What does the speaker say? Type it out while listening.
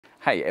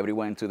Hi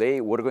everyone, today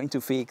we're going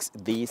to fix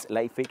this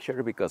light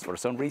fixture because for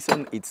some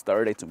reason it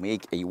started to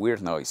make a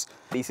weird noise.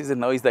 This is the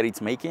noise that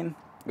it's making.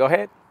 Go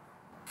ahead.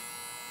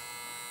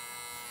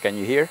 Can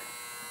you hear?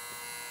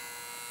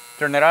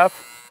 Turn it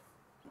off.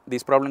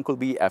 This problem could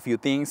be a few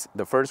things.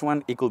 The first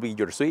one, it could be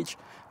your switch.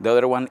 The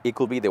other one, it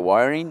could be the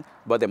wiring,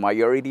 but the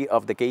majority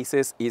of the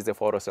cases is the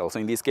photocell. So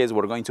in this case,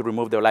 we're going to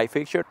remove the light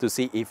fixture to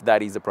see if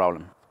that is the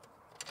problem.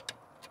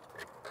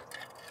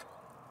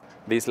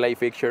 These light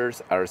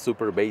fixtures are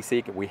super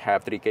basic. We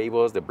have 3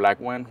 cables, the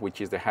black one,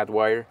 which is the hot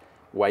wire,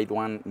 white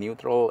one,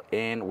 neutral,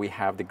 and we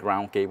have the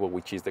ground cable,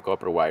 which is the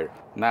copper wire.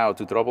 Now,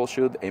 to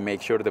troubleshoot and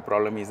make sure the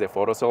problem is the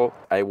photocell,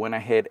 I went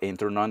ahead and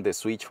turned on the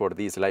switch for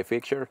this light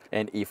fixture,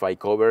 and if I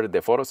cover the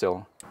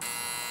photocell,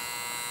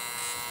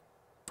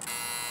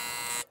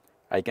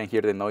 I can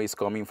hear the noise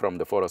coming from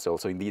the photocell.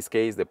 So in this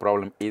case, the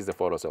problem is the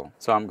photocell.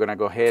 So I'm gonna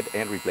go ahead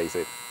and replace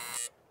it.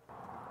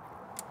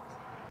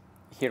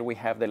 Here we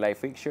have the light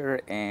fixture,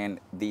 and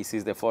this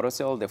is the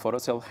photocell. The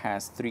photocell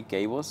has 3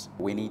 cables.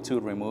 We need to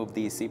remove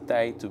the zip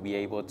tie to be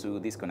able to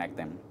disconnect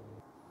them.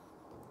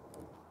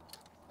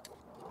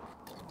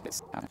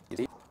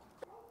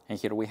 And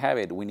here we have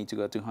it. We need to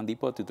go to Home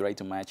Depot to try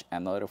to match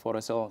another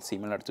photocell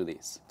similar to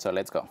this. So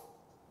let's go.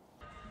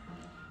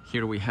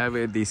 Here we have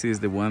it. This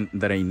is the one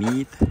that I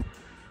need.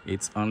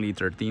 It's only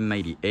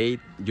 $13.98.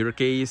 Your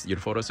case, your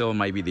photocell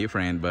might be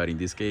different, but in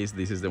this case,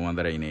 this is the one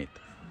that I need.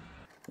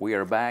 We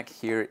are back.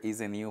 Here is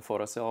the new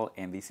photocell,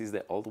 and this is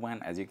the old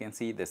one. As you can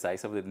see, the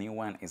size of the new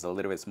one is a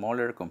little bit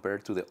smaller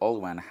compared to the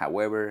old one.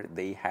 However,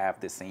 they have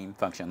the same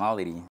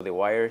functionality. The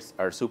wires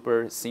are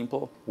super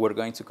simple. We're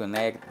going to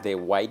connect the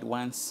white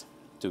ones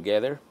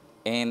together,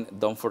 and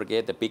don't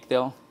forget the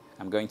pigtail.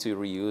 I'm going to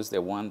reuse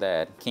the one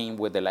that came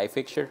with the light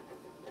fixture.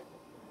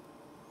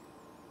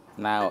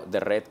 Now,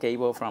 the red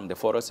cable from the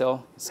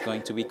photocell is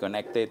going to be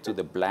connected to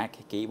the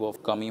black cable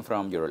coming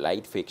from your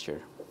light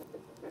fixture.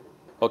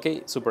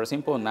 Okay, super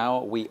simple.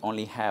 Now we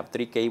only have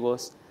 3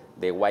 cables.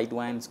 The white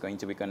one is going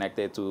to be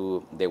connected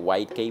to the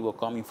white cable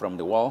coming from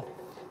the wall,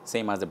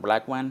 same as the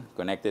black one,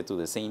 connected to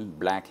the same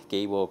black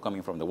cable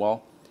coming from the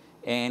wall,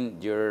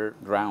 and your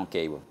ground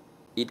cable.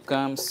 It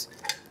comes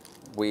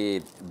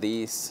with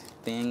these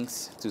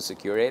things to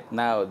secure it.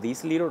 Now,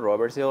 this little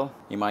rubber seal,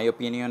 in my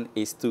opinion,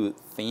 is too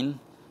thin,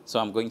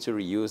 so I'm going to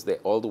reuse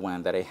the old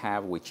one that I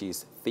have, which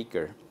is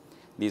thicker.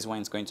 This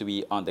one is going to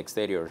be on the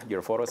exterior.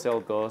 Your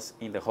photocell goes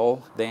in the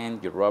hole, then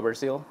your rubber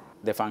seal.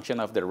 The function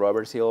of the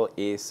rubber seal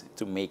is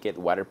to make it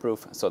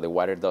waterproof so the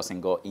water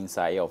doesn't go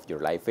inside of your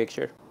light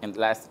fixture. And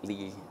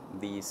lastly,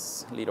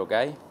 this little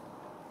guy.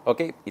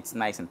 Okay, it's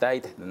nice and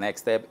tight. The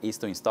next step is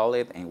to install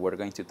it, and we're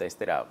going to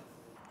test it out.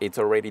 It's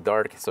already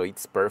dark, so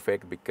it's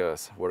perfect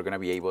because we're gonna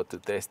be able to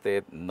test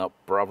it, no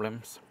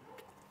problems.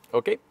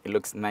 Okay, it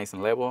looks nice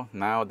and level.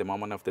 Now, the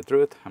moment of the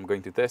truth, I'm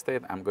going to test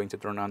it. I'm going to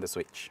turn on the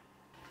switch.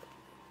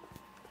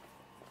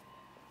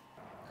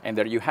 And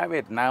there you have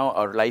it. Now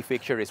our light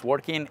fixture is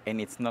working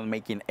and it's not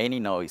making any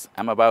noise.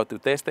 I'm about to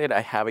test it.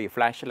 I have a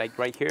flashlight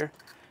right here.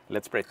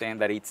 Let's pretend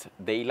that it's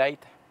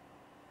daylight.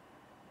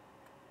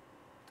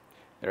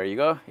 There you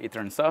go. It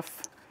turns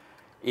off.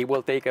 It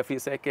will take a few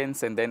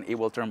seconds and then it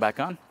will turn back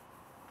on.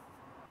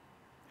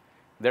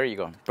 There you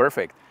go.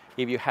 Perfect.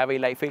 If you have a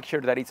light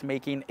fixture that is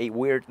making a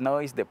weird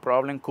noise, the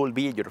problem could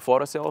be your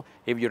photocell.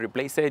 If you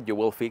replace it, you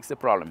will fix the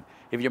problem.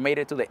 If you made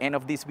it to the end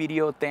of this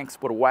video, thanks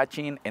for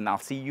watching, and I'll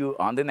see you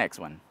on the next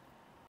one.